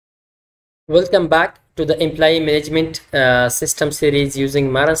Welcome back to the employee management system series using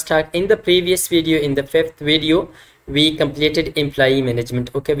MERN stack. In the previous video, in the fifth video, we completed employee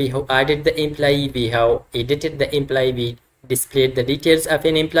management. Okay, we have added the employee, we have edited the employee, we displayed the details of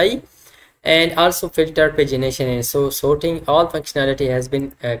an employee, and also filter pagination and so sorting. All functionality has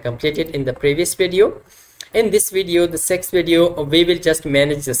been completed in the previous video. In this video, the sixth video, we will just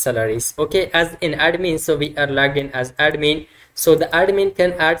manage the salaries. Okay, as an admin, so we are logged in as admin, so the admin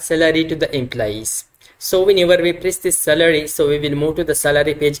can add salary to the employees. So whenever we press this salary, so we will move to the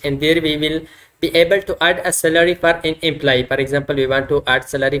salary page, and there we will be able to add a salary for an employee. For example, we want to add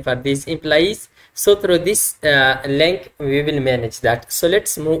salary for these employees, so through this link we will manage that. So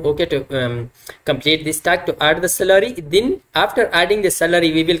let's move to complete this tag to add the salary. Then after adding the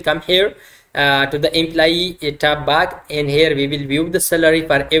salary, we will come here to the employee tab back, and here we will view the salary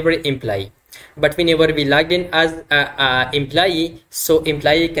for every employee. But whenever we logged in as employee, so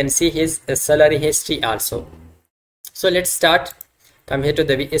employee can see his salary history also. So let's start. Come here to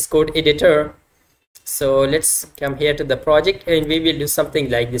the VS Code editor. So let's come here to the project, and we will do something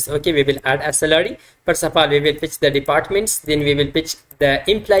like this. Okay, we will add a salary. First of all, we will pitch the departments, then we will pitch the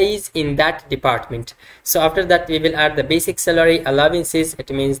employees in that department. So after that, we will add the basic salary allowances. It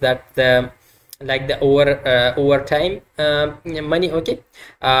means that the overtime money, okay,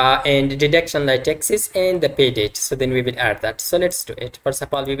 and deduction like taxes and the pay date. So then we will add that. So let's do it. First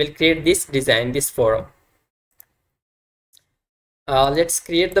of all, we will create this design, this forum. Let's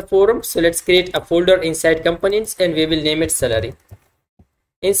create the forum. So let's create a folder inside components, and we will name it salary.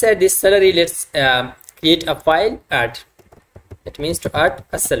 Inside this salary, let's create a file, add. That means to add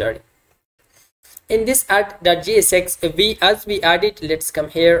a salary. In this add.jsx, as we add it, let's come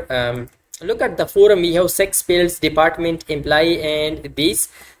here. Look at the forum. We have 6 fields: department, employee, and these.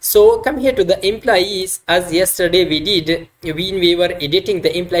 So come here to the employees, as yesterday we did when we were editing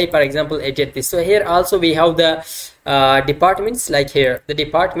the employee. For example, edit this. So here also we have the departments, like here the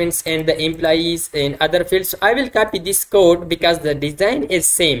departments and the employees and other fields. So I will copy this code because the design is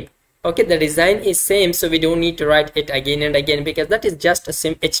same. Okay, the design is same, so we don't need to write it again and again, because that is just a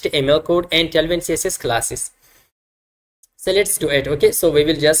simple HTML code and 12 CSS classes. So let's do it. Okay, so we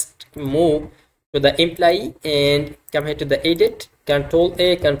will just move to the employee and come here to the edit, Control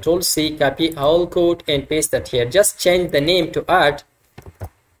A, Control C, copy all code and paste that here. Just change the name to add.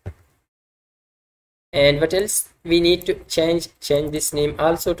 And what else we need to change this name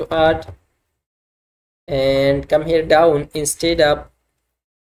also to add. And come here down, instead of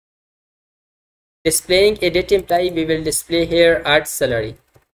displaying edit employee, we will display here add salary.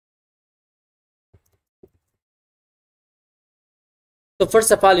 So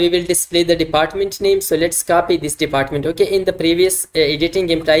first of all, we will display the department name. So let's copy this department. Okay, in the previous editing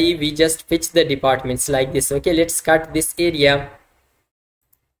employee, we just fetched the departments like this. Okay, let's cut this area,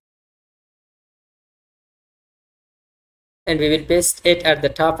 and we will paste it at the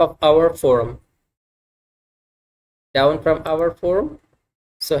top of our forum, down from our forum.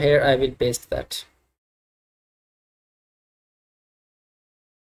 So here I will paste that.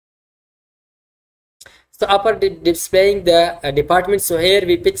 So upper displaying the departments. So here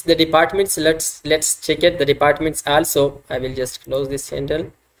we pitch the departments. Let's check it, the departments also. I will just close this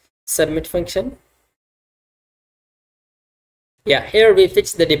handle, submit function. Yeah, here we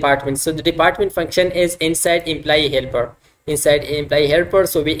fetch the department. So the department function is inside employee helper. Inside employee helper,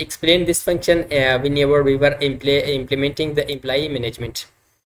 so we explained this function whenever we were implementing the employee management.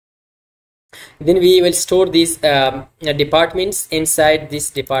 Then we will store these departments inside this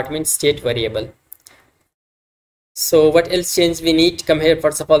department state variable. So what else change we need? Come here.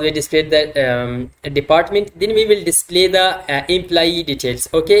 First of all, we display the department, then we will display the employee details.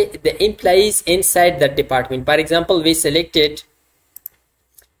 Okay, the employees inside that department. For example, we selected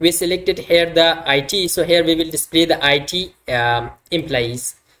here the IT, so here we will display the IT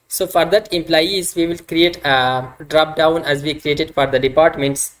employees. So for that employees, we will create a drop down as we created for the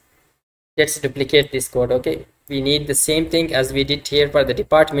departments. Let's duplicate this code. Okay, we need the same thing as we did here for the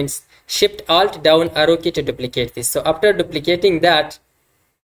departments. Shift Alt down arrow key to duplicate this. So after duplicating that,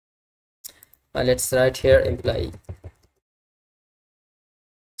 let's write here employee.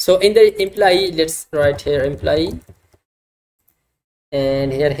 So in the employee, let's write here employee,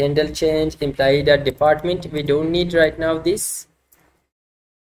 and here handle change employee dot department. We don't need right now this,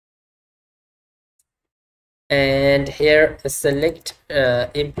 and here select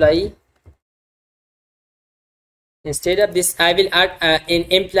employee. Instead of this, I will add an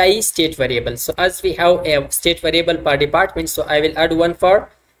employee state variable. So as we have a state variable per department, so I will add one for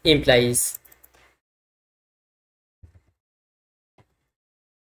employees.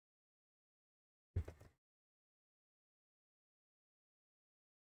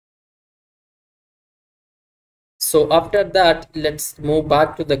 So after that, let's move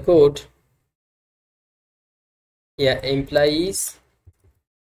back to the code. Yeah, employees.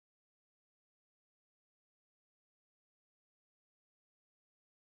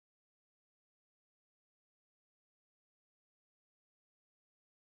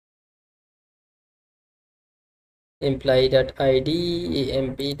 Employee.id,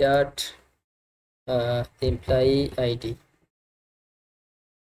 emp dot employee ID.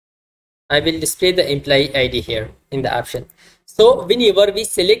 I will display the employee ID here in the option. So whenever we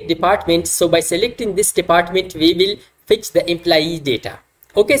select department, so by selecting this department, we will fetch the employee data.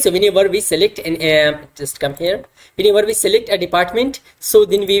 Okay, so whenever we select an just come here, whenever we select a department, so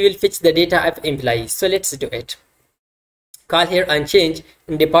then we will fetch the data of employees. So let's do it. Call here on change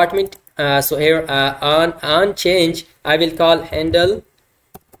in department. So here on change, I will call handle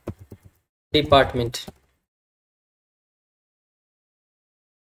department.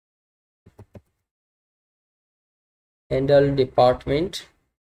 Handle department.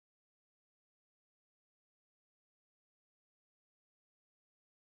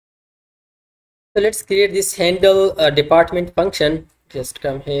 So let's create this handle department function. Just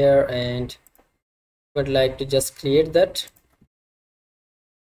come here and would like to just create that.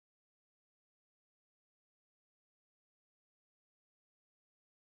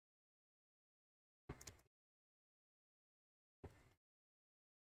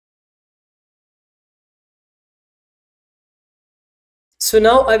 So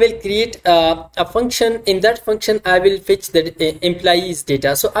now I will create a function. In that function, I will fetch the employees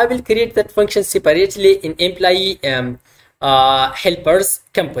data. So I will create that function separately in employee helpers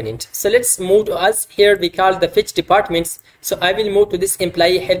component. So let's move to us here. We call the fetch departments. So I will move to this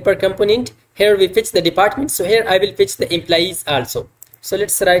employee helper component. Here we fetch the department. So here I will fetch the employees also. So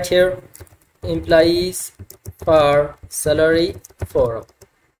let's write here employees for salary forum.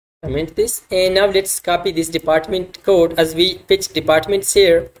 Comment this, and now let's copy this department code as we fetch departments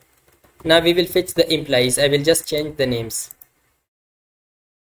here. Now we will fetch the employees. I will just change the names.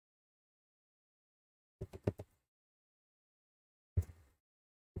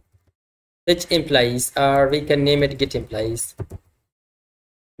 Fetch employees, or we can name it get employees.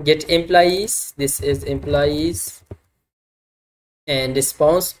 Get employees. This is employees and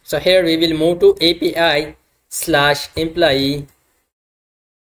response. So here we will move to API / employee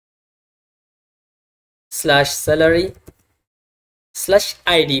 / salary /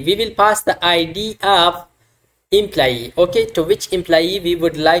 ID. We will pass the ID of employee. Okay, to which employee we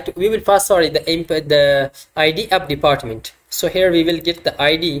would like to, we will pass, sorry, the ID of department. So here we will get the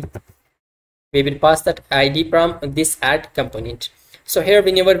ID. We will pass that ID from this add component. So here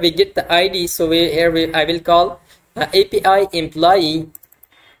whenever we get the ID, so I will call API employee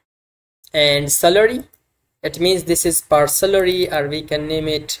and salary. It means this is per salary, or we can name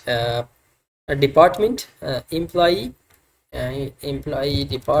it a department employee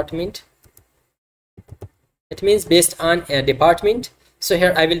department. It means based on a department. So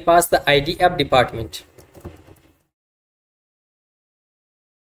here I will pass the ID of department.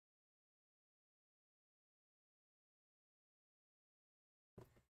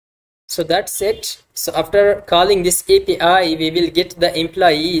 So that's it. So after calling this API, we will get the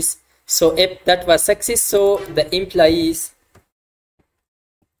employees. So if that was success, so the employees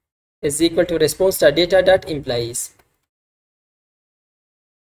is equal to response.data.employees.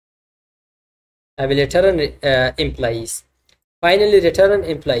 I will return employees. Finally return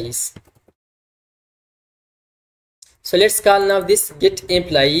employees. So let's call now this get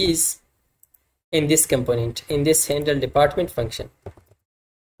employees in this component, in this handle department function.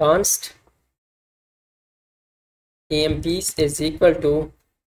 Const emps is equal to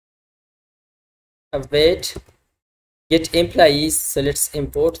await get employees. So let's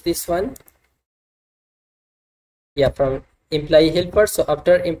import this one. Yeah, from employee helper. So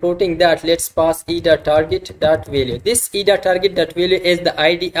after importing that, let's pass e.target.value. This e.target.value is the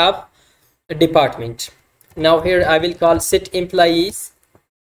ID of department. Now here I will call set employees.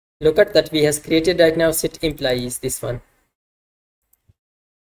 Look at that, we has created right now set employees, this one,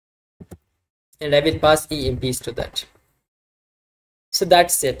 and I will pass emps to that. So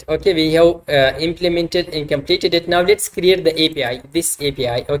that's it. Okay, we have implemented and completed it. Now let's create the API, this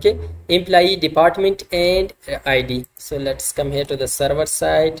API. Okay, employee department and ID. So let's come here to the server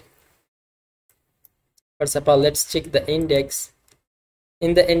side. First of all, let's check the index.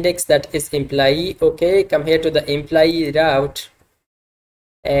 In the index, that is employee. Okay, come here to the employee route,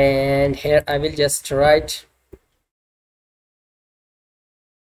 and here I will just write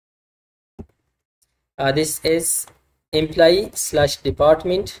this is employee /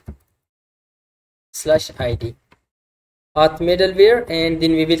 department / ID. auth middleware, and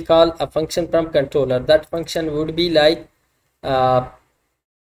then we will call a function from controller. That function would be like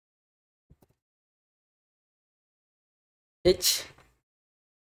which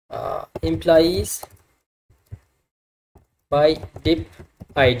employees by dip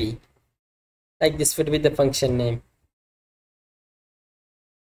id, like this would be the function name.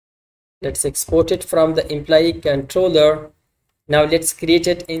 Let's export it from the employee controller. Now let's create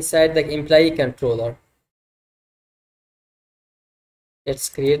it inside the employee controller. Let's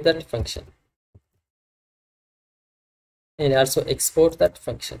create that function and also export that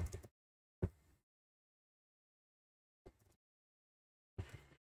function.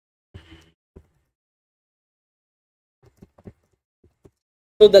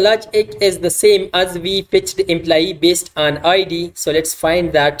 So the logic is the same as we fetched the employee based on ID. So let's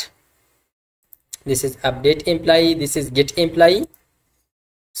find that. This is update employee, this is get employee.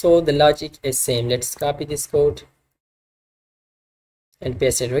 So the logic is same. Let's copy this code and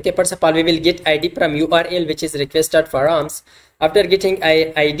paste it. Okay, first of all we will get ID from URL, which is request.forms. After getting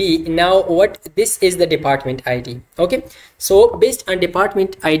ID, now what this is the department ID. Okay, so based on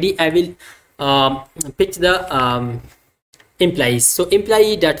department ID I will pitch the employees. So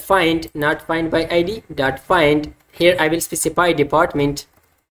employee dot find, not find by ID, dot find. Here I will specify department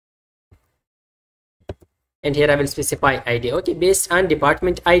and here I will specify ID. Okay, based on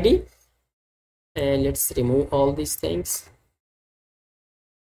department ID, and let's remove all these things.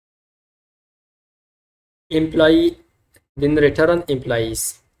 Employee, then return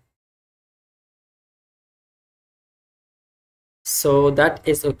employees. So that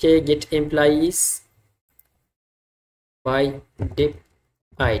is okay. Get employees by dip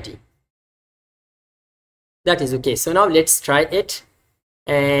ID. That is okay. So now let's try it,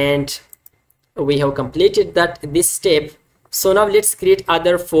 and we have completed this step. So now let's create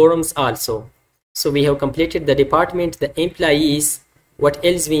other forms also. So we have completed the department, the employees. What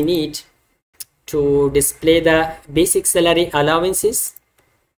else we need? To display the basic salary allowances.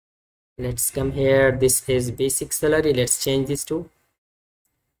 Let's come here. This is basic salary. Let's change this to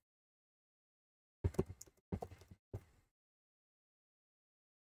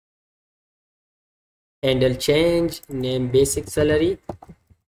and I'll change name basic salary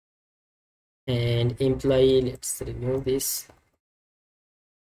and employee. Let's remove this.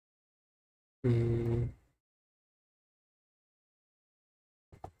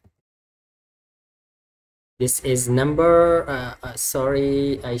 This is number.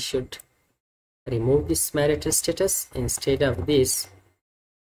 Sorry, I should remove this marital status. Instead of this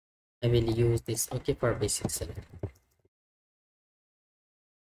I will use this. Okay, for basic salary,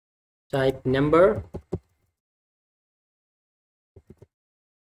 type number,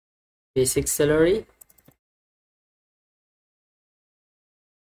 basic salary,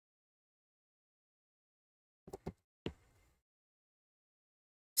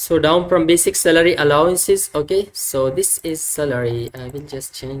 so down from basic salary allowances. Okay, so this is salary. I will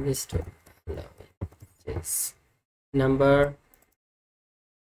just change this to allowances number.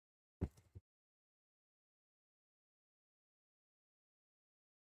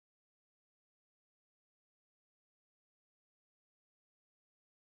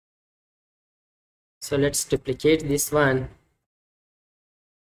 So let's duplicate this one.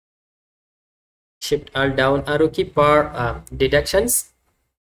 Shift Alt down arrow key for deductions.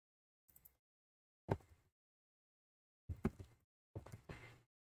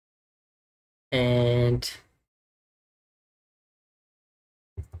 And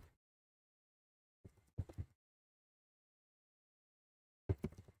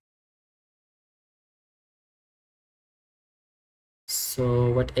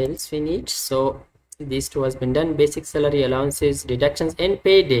so what else we need? So these two has been done: basic salary, allowances, deductions, and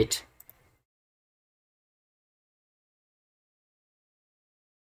pay date.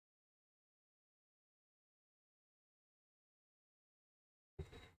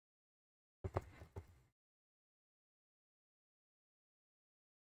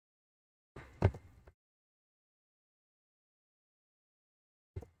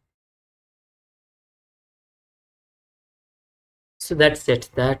 So that's it.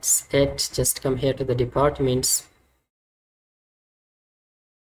 Just come here to the departments.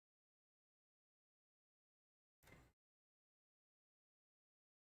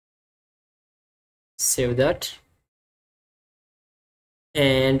 Save that.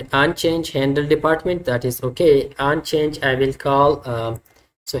 And unchange handle department, that is okay. Unchange I will call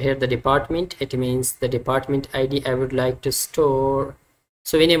so here the department, it means the department ID I would like to store.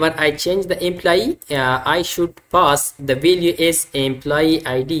 So whenever I change the employee, I should pass the value is employee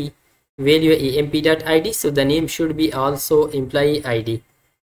ID, value emp.id. So the name should be also employee ID.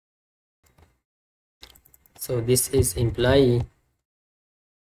 So this is employee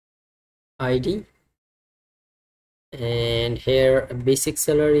ID, and here basic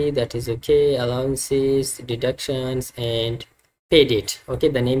salary, that is okay, allowances, deductions, and pay date. Okay,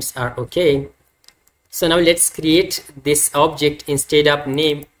 the names are okay. So now let's create this object instead of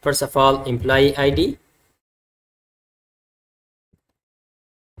name. First of all, employee ID,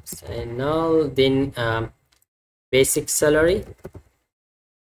 and now then basic salary,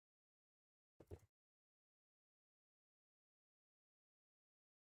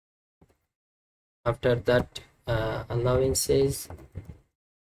 after that allowances,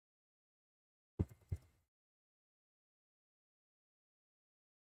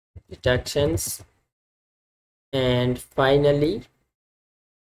 deductions, and finally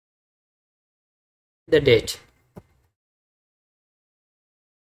the date.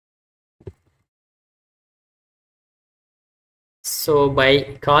 So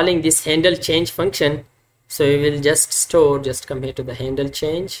by calling this handle change function, so we will just store, just come here to the handle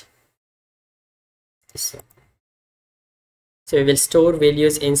change. So we will store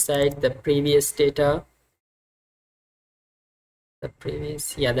values inside the previous data, the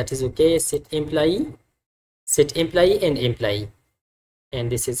previous, yeah, that is okay. Set employee and employee, and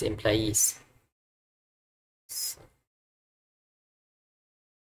this is employees. So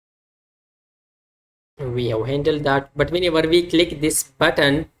we have handled that, but whenever we click this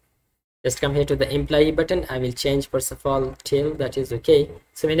button, just come here to the employee button. I will change first of all till, that is okay.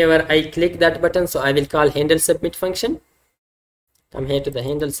 So whenever I click that button, so I will call handle submit function. Come here to the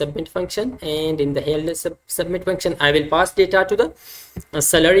handle submit function, and in the handle submit function, I will pass data to the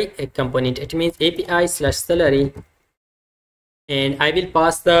salary component. It means API/salary, and I will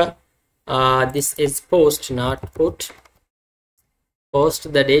pass the this is post, not put.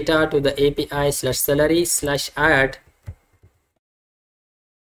 Post the data to the API/salary/add.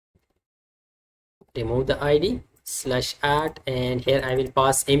 Remove the ID /add, and here I will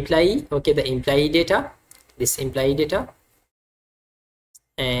pass employee. Okay, the employee data, this employee data,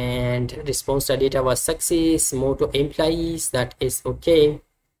 and response to data was success. Move to employees, that is okay.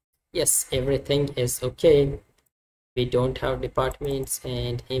 Yes, everything is okay. We don't have departments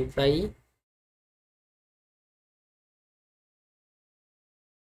and employee.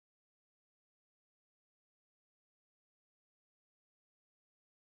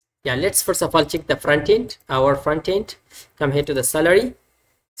 Yeah, let's first of all check the front end, our front end. Come here to the salary.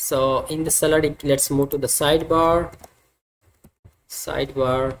 So in the salary, let's move to the sidebar,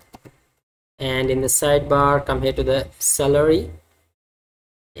 and in the sidebar, come here to the salary.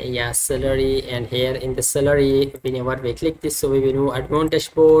 Yeah, salary, and here in the salary, whenever we click this, so we will move admin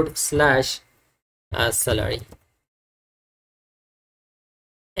dashboard /salary,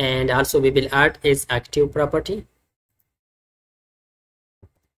 and also we will add is active property.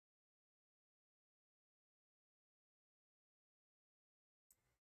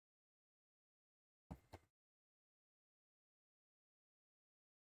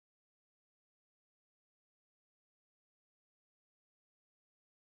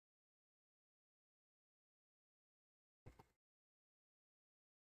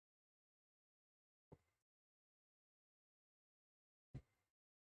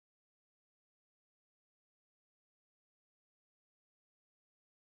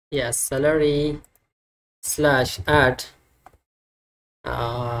 Yeah, salary/add,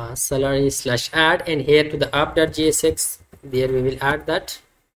 salary/add, and here to the app.jsx, there we will add that,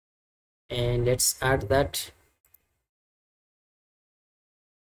 and let's add that.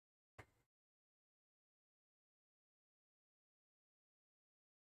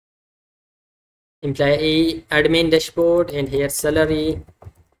 Employee admin dashboard, and here salary,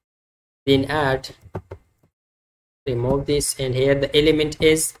 then add. Remove this, and here the element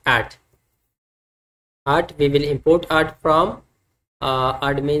is add. We will import add from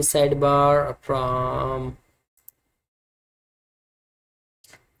admin sidebar, from,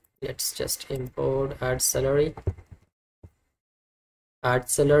 let's just import add salary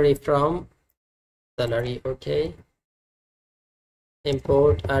from salary. Okay,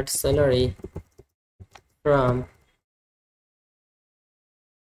 import add salary from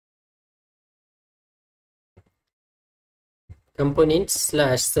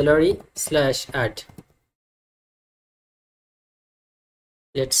component/salary/add.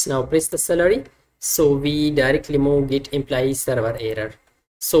 Let's now press the salary. So we directly move get employee server error.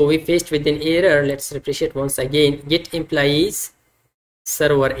 So we faced with an error. Let's refresh it once again. Get employees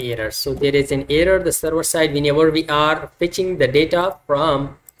server error. So there is an error the server side whenever we are fetching the data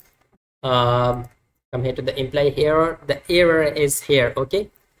from come here to the employee error. The error is here.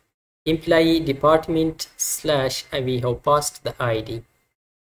 Okay, employee department / we have passed the ID.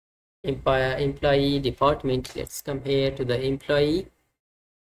 employee department. Let's compare to the employee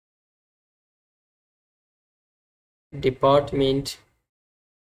department.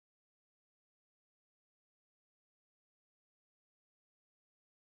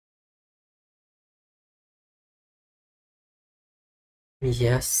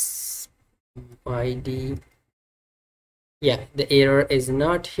 Yes, ID. Yeah, the error is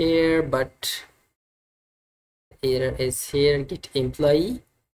not here, but error is here. Get employee.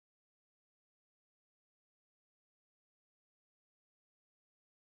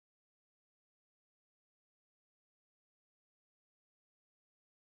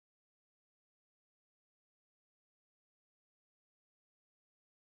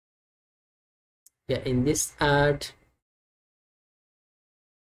 Yeah, in this add,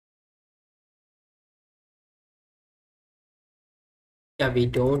 yeah, we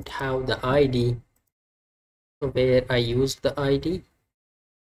don't have the ID. So where I use the ID.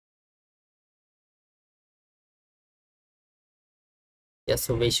 Yeah,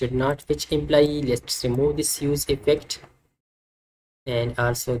 so we should not fetch employee. Let's remove this use effect and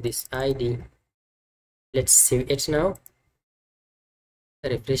also this ID. Let's save it now.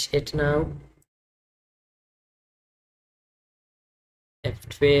 Refresh it now.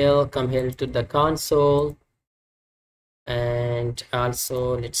 F12, come here to the console, and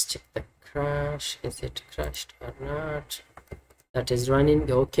also let's check the crash. Is it crashed or not? That is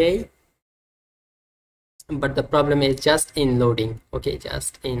running okay, but the problem is just in loading. Okay,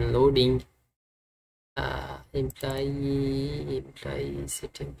 just in loading. Employee,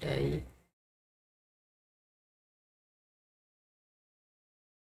 set employee.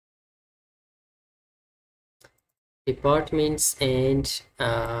 Departments and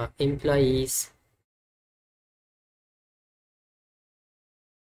employees.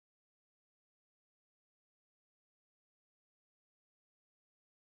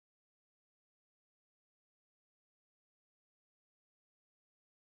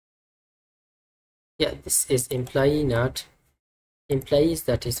 Yeah, this is employee, not employees.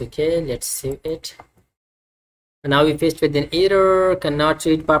 That is okay. Let's save it. And now we faced with an error, cannot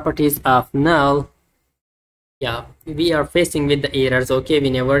read properties of null. Yeah, we are facing with the errors. Okay,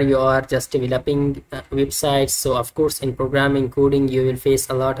 whenever you are just developing websites, so of course in programming coding you will face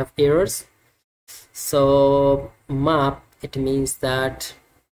a lot of errors. So map, it means that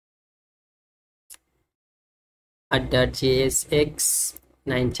at .jsx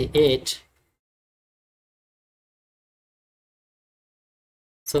 98.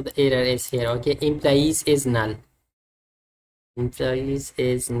 So the error is here. Okay, employees is null. Employees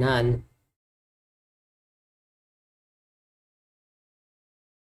is null.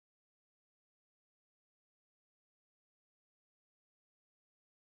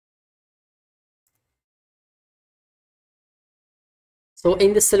 So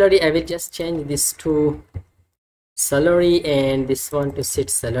in the salary, I will just change this to salary and this one to set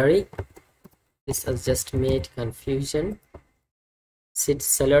salary. This has just made confusion. Set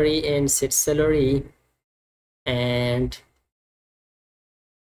salary and set salary, and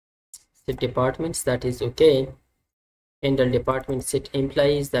set departments, that is okay. Handle department, set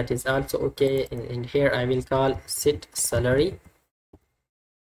employees, that is also okay. And here I will call set salary.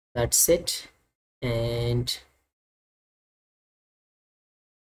 That's it. And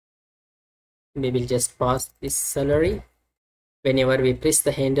we will just pass this salary whenever we press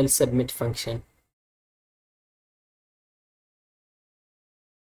the handle submit function.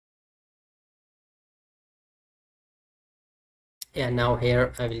 Yeah, now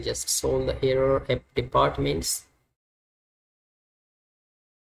here I will just solve the error app departments.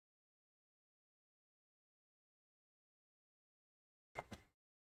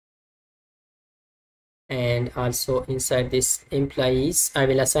 And also inside this employees, I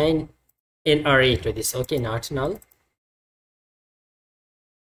will assign an array to this. Okay, not null.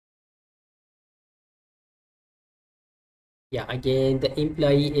 Yeah, again the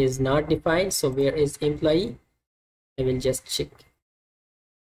employee is not defined. So where is employee? I will just check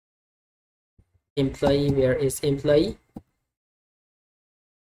employee. Where is employee?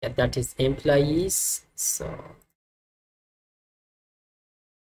 Yeah, that is employees. So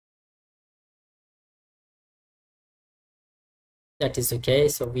that is okay.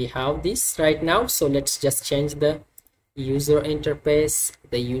 So we have this right now. So let's just change the user interface.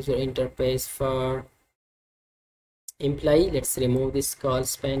 The user interface for employee, let's remove this call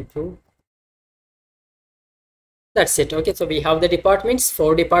span too. That's it. Okay, so we have the departments,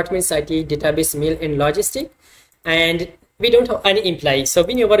 4 departments: IT, database, mail, and logistic, and we don't have any employee. So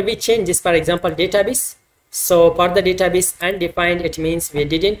whenever we change this, for example database, so for the database undefined, it means we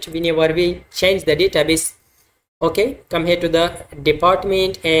didn't, whenever we change the database Okay, come here to the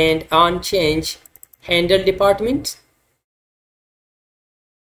department and on change handle department.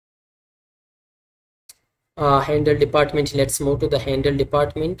 Handle department, let's move to the handle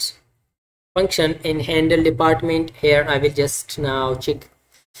department function. In handle department, here I will just now check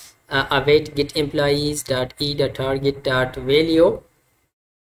await get employees dot e dot target dot value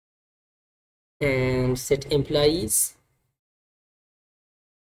and set employees.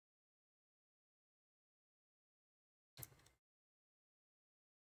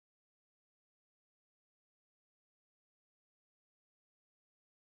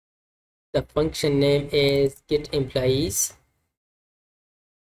 The function name is get employees.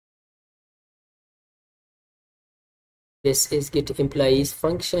 This is get employees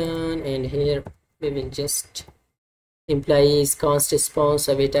function, and here we will just employees const response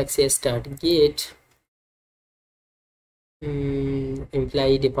await access start get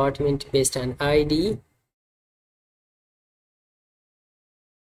employee department based on ID.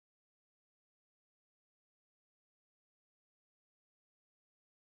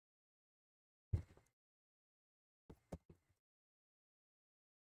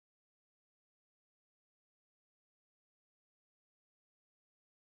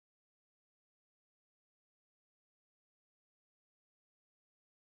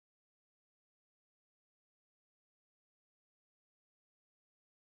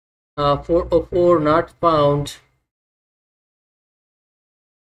 Uh, 404 not found.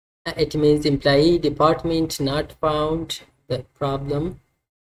 It means employee department not found the problem.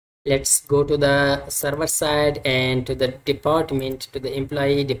 Let's go to the server side and to the department, to the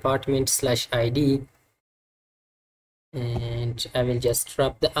employee department slash ID, and I will just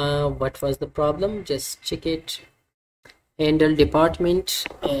drop the what was the problem, just check it. Handle department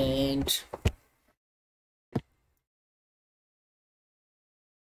and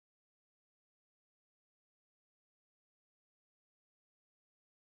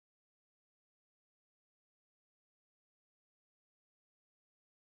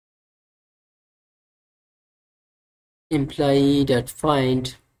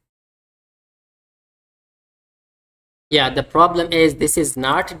employee.find. Yeah, the problem is this is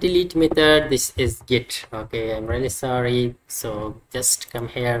not delete method, this is get. Okay, I'm really sorry. So just come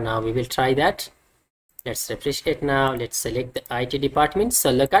here. Now we will try that. Let's refresh it now. Let's select the IT department.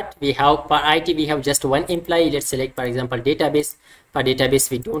 So look at, we have per IT we have just one employee. Let's select, for example, database. For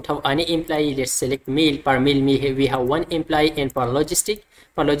database we don't have any employee. Let's select mail. Per mail we have one employee, and for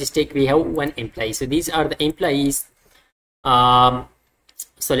logistic we have one employee. So these are the employees.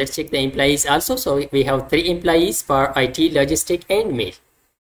 So let's check the employees also. So we have 3 employees for IT, logistic, and mail.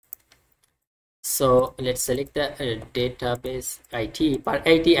 So let's select the database IT. For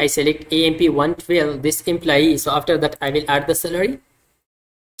IT, I select AMP 112, this employee. So after that, I will add the salary.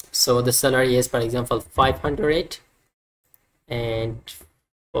 So the salary is, for example, 500 and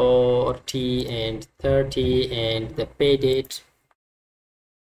 40 and 30, and the pay date.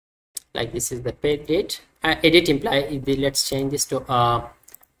 Like this is the pay date. Edit employee. Let's change this to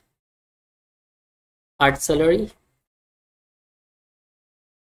add salary.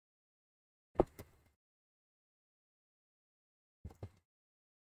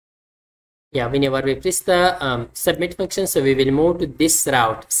 Yeah, whenever we press the submit function, so we will move to this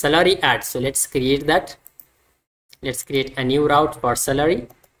route, salary add. So let's create that. Let's create a new route for salary.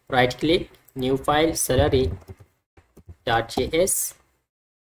 Right click, new file, salary.js,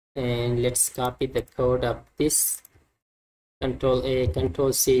 and let's copy the code of this. Control A,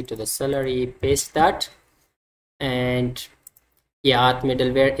 Control C to the salary, paste that, and yeah,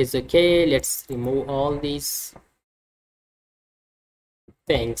 middleware is okay. Let's remove all these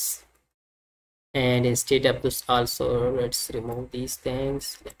things. And instead of this also, let's remove these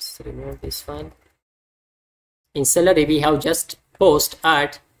things. Let's remove this one. In salary we have just post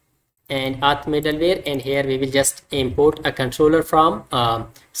add and auth middleware, and here we will just import a controller from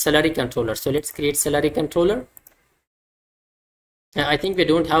salary controller. So let's create salary controller. I think we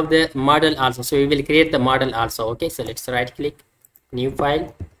don't have the model also, so we will create the model also. Okay, so let's right click, new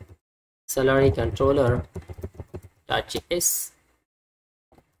file, salary controller.js,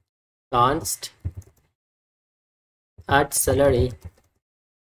 const add salary.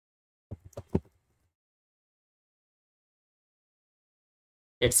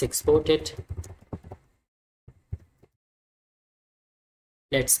 Let's export it.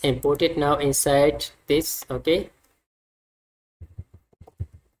 Let's import it now inside this. Okay,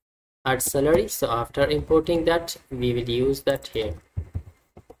 add salary. So after importing that, we will use that here.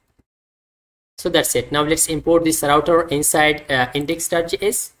 So that's it. Now let's import this router inside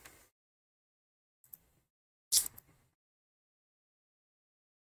index.js.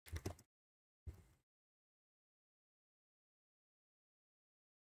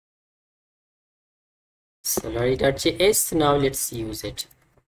 salary.js. Now let's use it.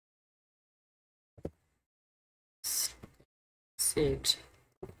 Set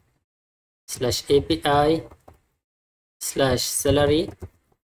 /API /salary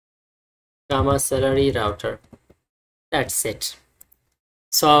comma salary router. That's it.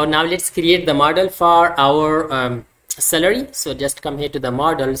 So now let's create the model for our salary. So just come here to the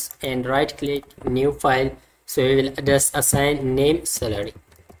models and right click new file. So we will just assign name salary.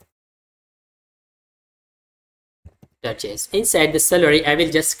 .js. Inside the salary, I will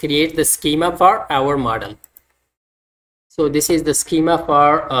just create the schema for our model. So this is the schema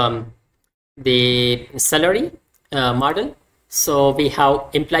for the salary model. So we have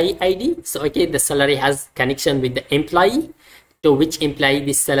employee ID. So okay, the salary has connection with the employee, to which employee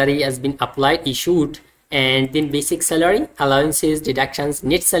this salary has been applied, issued, and then basic salary, allowances, deductions,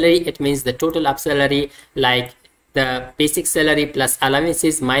 net salary. It means the total of salary, like the basic salary plus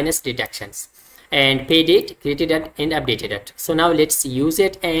allowances minus deductions, and pay date, created it and updated it. So now let's use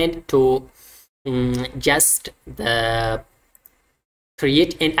it and to just the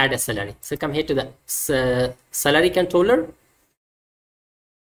create and add a salary. So come here to the salary controller,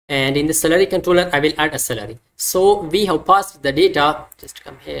 and in the salary controller I will add a salary. So we have passed the data. Just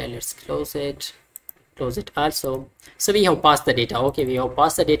come here, let's close it also. So we have passed the data. Okay, we have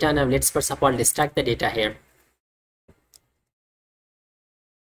passed the data. Now let's first of all extract the data here.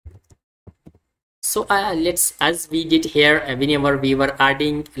 So let's, as we did here whenever we were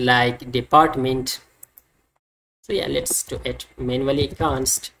adding like department. So yeah, let's do it manually.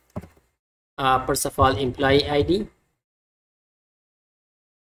 Const first of all employee ID,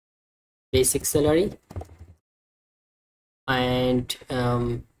 basic salary, and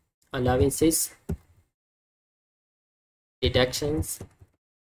allowances, deductions,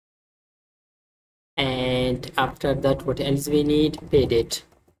 and after that what else we need? Pay date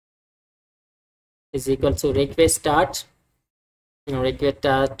is equal to request start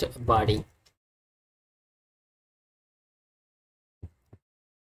body.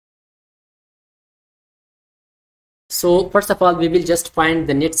 So first of all, we will just find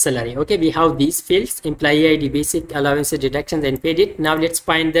the net salary. Okay, we have these fields: employee ID, basic, allowances, deductions, and paid it. Now let's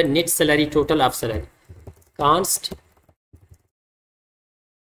find the net salary, total of salary. Const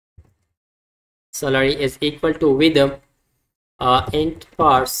salary is equal to with int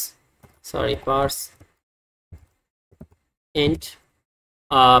parse int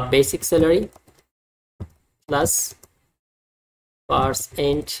basic salary plus parse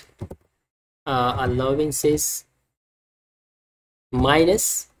int allowances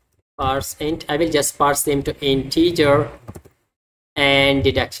minus parse int, I will just parse them to integer, and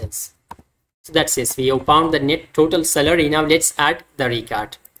deductions. So that's it. We have found the net total salary. Now let's add the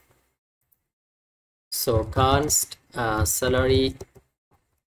record. So const salary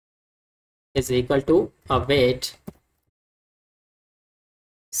is equal to await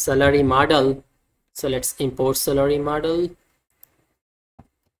salary model. So let's import salary model.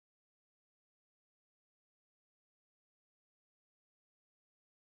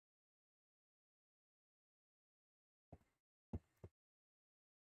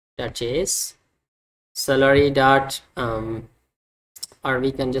 .js salary dot or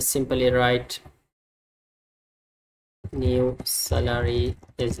we can just simply write new salary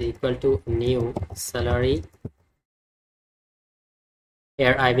is equal to new salary.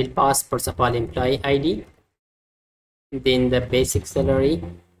 Here I will pass first of all employee ID, then the basic salary,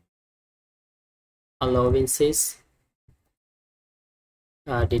 allowances,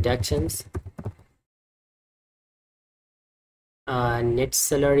 deductions, net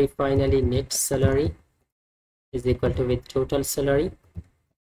salary. Finally net salary is equal to with total salary,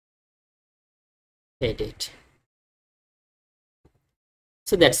 pay date.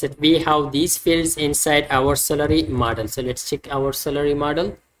 So that's it. We have these fields inside our salary model. So let's check our salary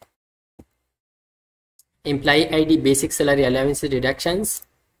model. Employee ID, basic salary, allowances, deductions.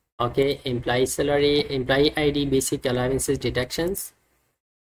 Okay, employee salary, employee ID, basic, allowances, deductions,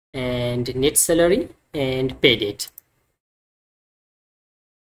 and net salary and pay date.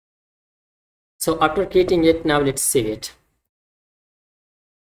 So after creating it, now let's save it.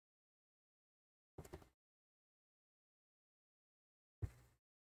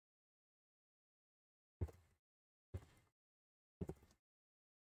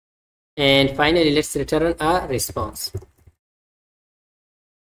 And finally, let's return a response.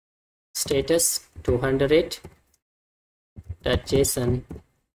 Status 200.json.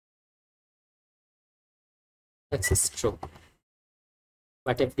 This is true.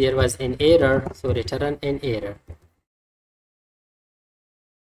 But if there was an error, so return an error.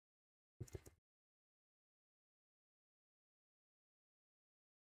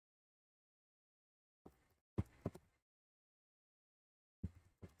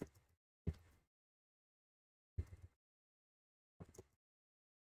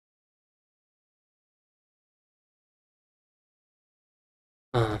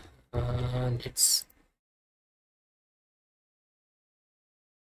 Let's,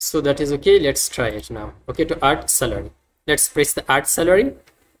 so that is okay. Let's try it now. Okay, to add salary, let's press the add salary.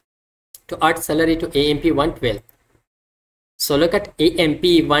 To add salary to AMP 112. So look at AMP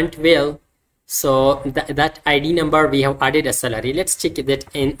 112. So that ID number we have added a salary. Let's check that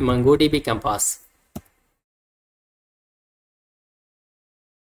in MongoDB Compass.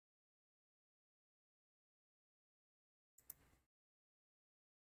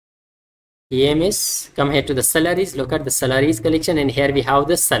 EMS, come here to the salaries, look at the salaries collection, and here we have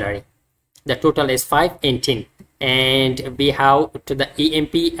the salary. The total is 5 and 10, and we have to the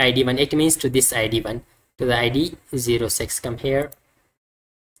EMP ID1, it means to this ID1, to the ID 06. Come here,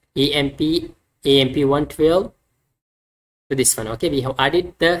 AMP 112 to this one. Okay, we have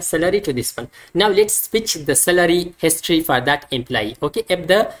added the salary to this one. Now let's switch the salary history for that employee. Okay, if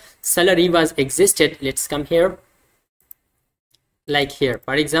the salary was existed, let's come here, like here,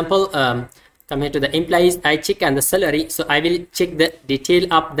 for example, come here to the employees, I check on the salary, so I will check the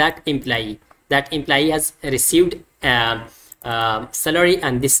detail of that employee. That employee has received salary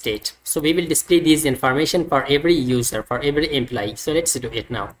on this date, so we will display these information for every user, for every employee. So let's do it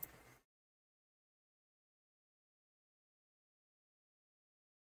now.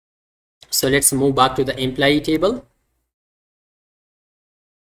 So let's move back to the employee table.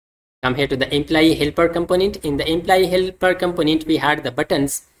 Come here to the employee helper component. In the employee helper component, we had the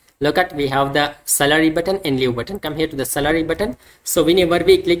buttons. Look at, we have the salary button and leave button. Come here to the salary button. So whenever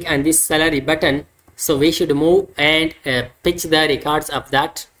we click on this salary button, so we should move and pitch the records of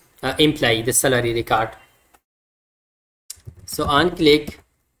that employee, the salary record. So on click,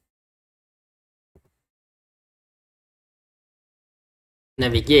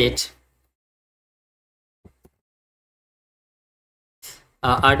 navigate,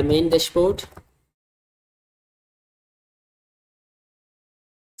 admin dashboard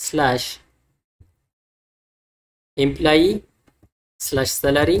slash employee slash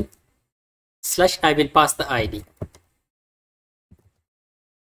salary slash, I will pass the ID.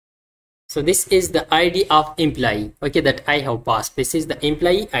 So this is the ID of employee, okay, that I have passed. This is the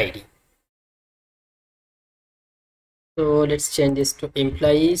employee ID. So let's change this to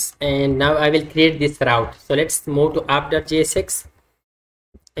employees, and now I will create this route. So let's move to app.jsx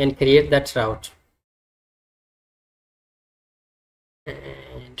and create that route,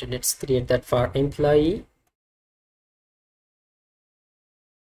 and let's create that for employee.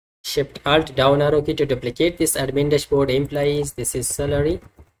 Shift Alt down arrow key to duplicate this admin dashboard employees. This is salary,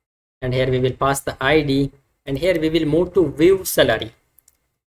 and here we will pass the ID, and here we will move to view salary.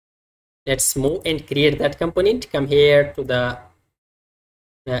 Let's move and create that component. Come here to the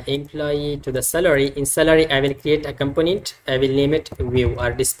employee, to the salary. In salary, I will create a component. I will name it view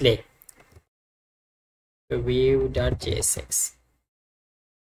or display, view.jsx.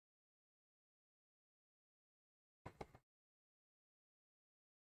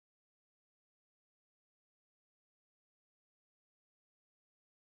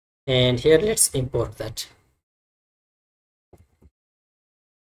 And here let's import that.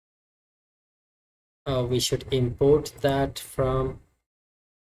 We should import that from,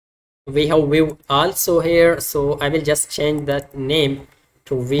 we have view also here, so I will just change that name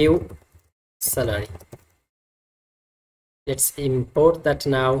to view salary. Let's import that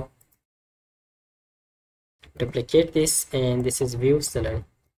now, duplicate this, and this is view salary,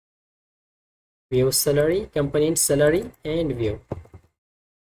 component salary, and view.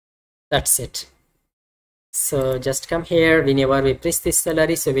 That's it. So just come here, whenever we press this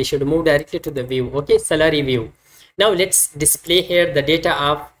salary, so we should move directly to the view. Okay, salary view. Now let's display here the data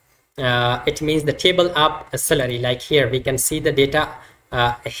of it means the table of salary. Like here we can see the data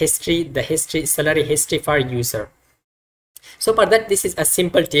history, the history, salary history for user. So for that, this is a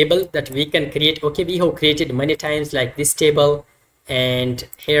simple table that we can create. Okay, we have created many times like this table, and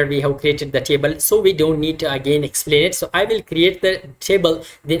here we have created the table, so we don't need to again explain it. So I will create the table,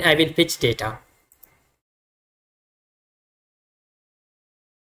 then I will fetch data.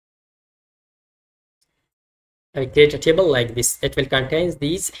 I will create a table like this. It will contain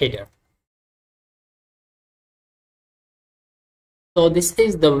these header. So this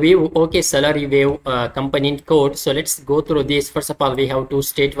is the view, okay, salary view component code. So let's go through this. First of all, we have two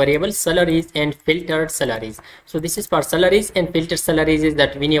state variables, salaries and filtered salaries. So this is for salaries, and filtered salaries is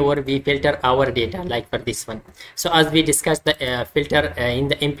that whenever we filter our data, like for this one. So as we discussed the filter in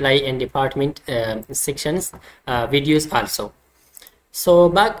the employee and department sections videos also. So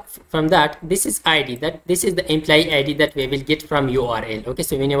back from that, this is ID, that this is the employee ID that we will get from URL. Okay,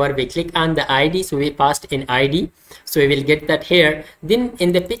 so whenever we click on the ID, so we passed in ID, so we will get that here. Then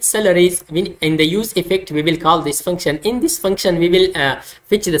in the fetch salaries, in the use effect, we will call this function. In this function, we will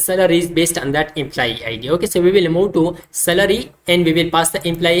fetch the salaries based on that employee ID. Okay, so we will move to salary and we will pass the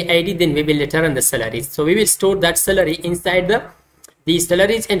employee ID, then we will return the salaries. So we will store that salary inside these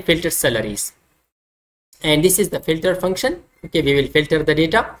salaries and filter salaries. And this is the filter function. Okay, we will filter the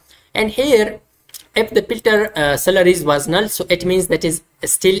data, and here if the filter salaries was null, so it means that is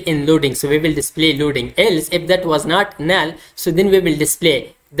still in loading, so we will display loading. Else if that was not null, so then we will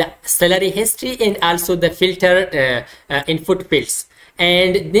display the salary history and also the filter input fields.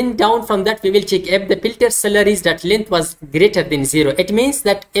 And then down from that, we will check if the filter salaries that length was greater than 0. It means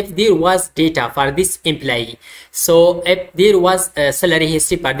that if there was data for this employee, so if there was a salary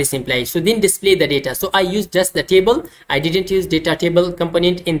history for this employee, so then display the data. So I used just the table. I didn't use data table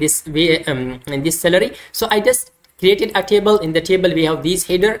component in this way, in this salary. So I just created a table. In the table we have these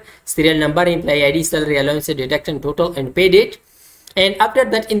header, serial number, employee ID, salary allowance, deduction, total, and pay date. And after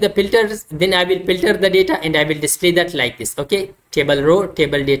that, in the filters, then I will filter the data and I will display that like this. Okay, table row,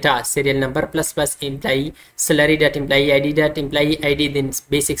 table data, serial number plus employee salary dot employee ID dot employee ID, then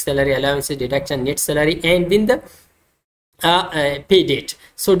basic salary allowances, deduction, net salary, and then the pay date.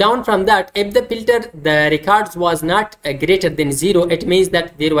 So down from that, if the filter the records was not greater than 0, it means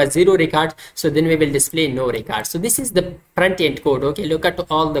that there was 0 record, so then we will display no record. So this is the front end code. Okay, look at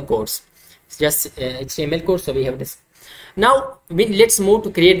all the codes. It's just HTML code, so we have this. Now let's move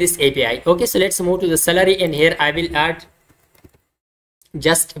to create this API. Okay, so let's move to the salary, and here I will add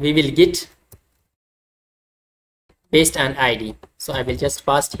just we will get based on ID. So I will just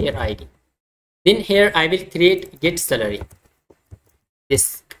pass here ID. Then here I will create get salary,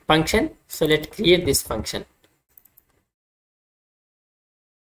 this function. So let's create this function.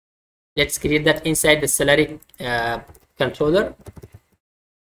 Let's create that inside the salary controller.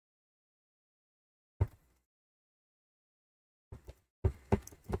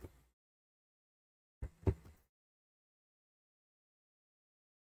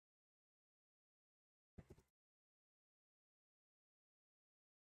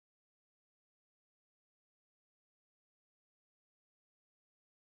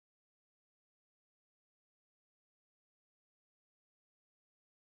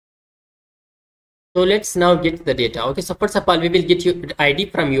 So let's now get the data. Okay, so first of all, we will get you ID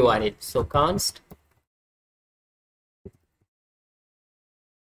from URL. So const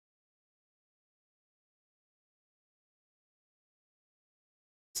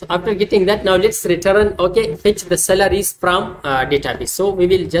so after getting that, now let's return, okay, fetch the salaries from database. So we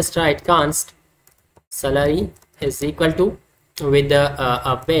will just write const salary is equal to, with the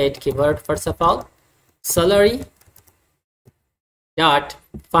update keyword, first of all, salary dot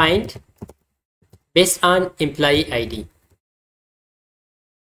find based on employee ID.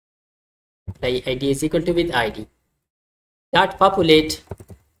 Employee ID is equal to with ID dot populate.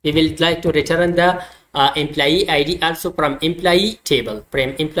 We will like to return the employee ID also from employee table,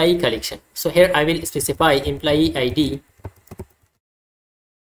 from employee collection. So here I will specify employee ID,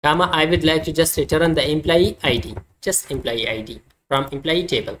 comma, I would like to just return the employee ID, just employee ID from employee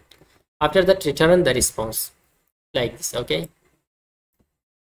table. After that, return the response like this. Okay,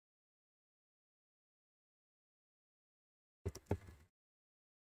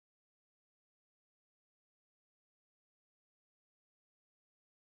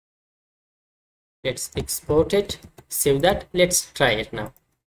 let's export it, save that. Let's try it now.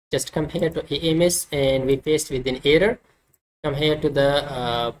 Just come here to AMS and we paste with an error. Come here to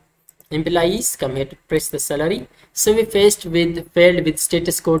the employees, come here to press the salary. So we faced with failed with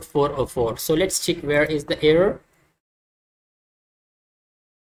status code 404. So let's check where is the error.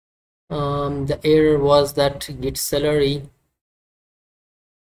 The error was that get salary.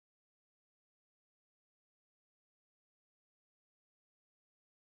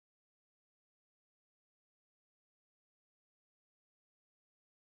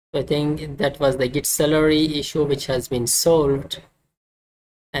 I think that was the get salary issue which has been solved,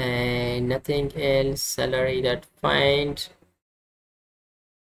 and nothing else. Salary that find.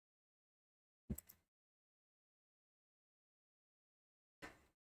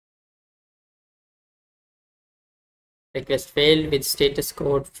 Request failed with status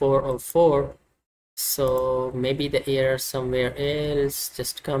code 404. So maybe the error somewhere else.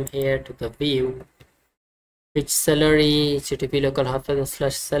 Just come here to the view. Which salary, http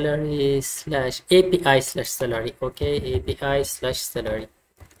localhost / salary / API / salary. Okay, API / salary. So let's check where is the error. Salary. Just come here to the view. Which salary, http localhost / salary / API / salary. Okay, API / salary. So let's check where is the error. Okay, API / salary. Okay, API / salary. So let's check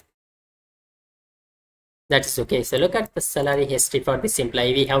where is the error. Okay, API / salary. that is okay. So look at the salary history for this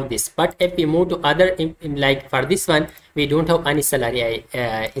employee, we have this. But if we move to other, like for this one, we don't have any salary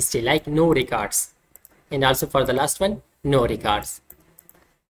history, like no records. And also for the last one, no records.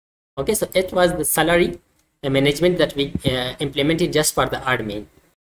 Okay, so it was the salary management that we implemented just for the admin.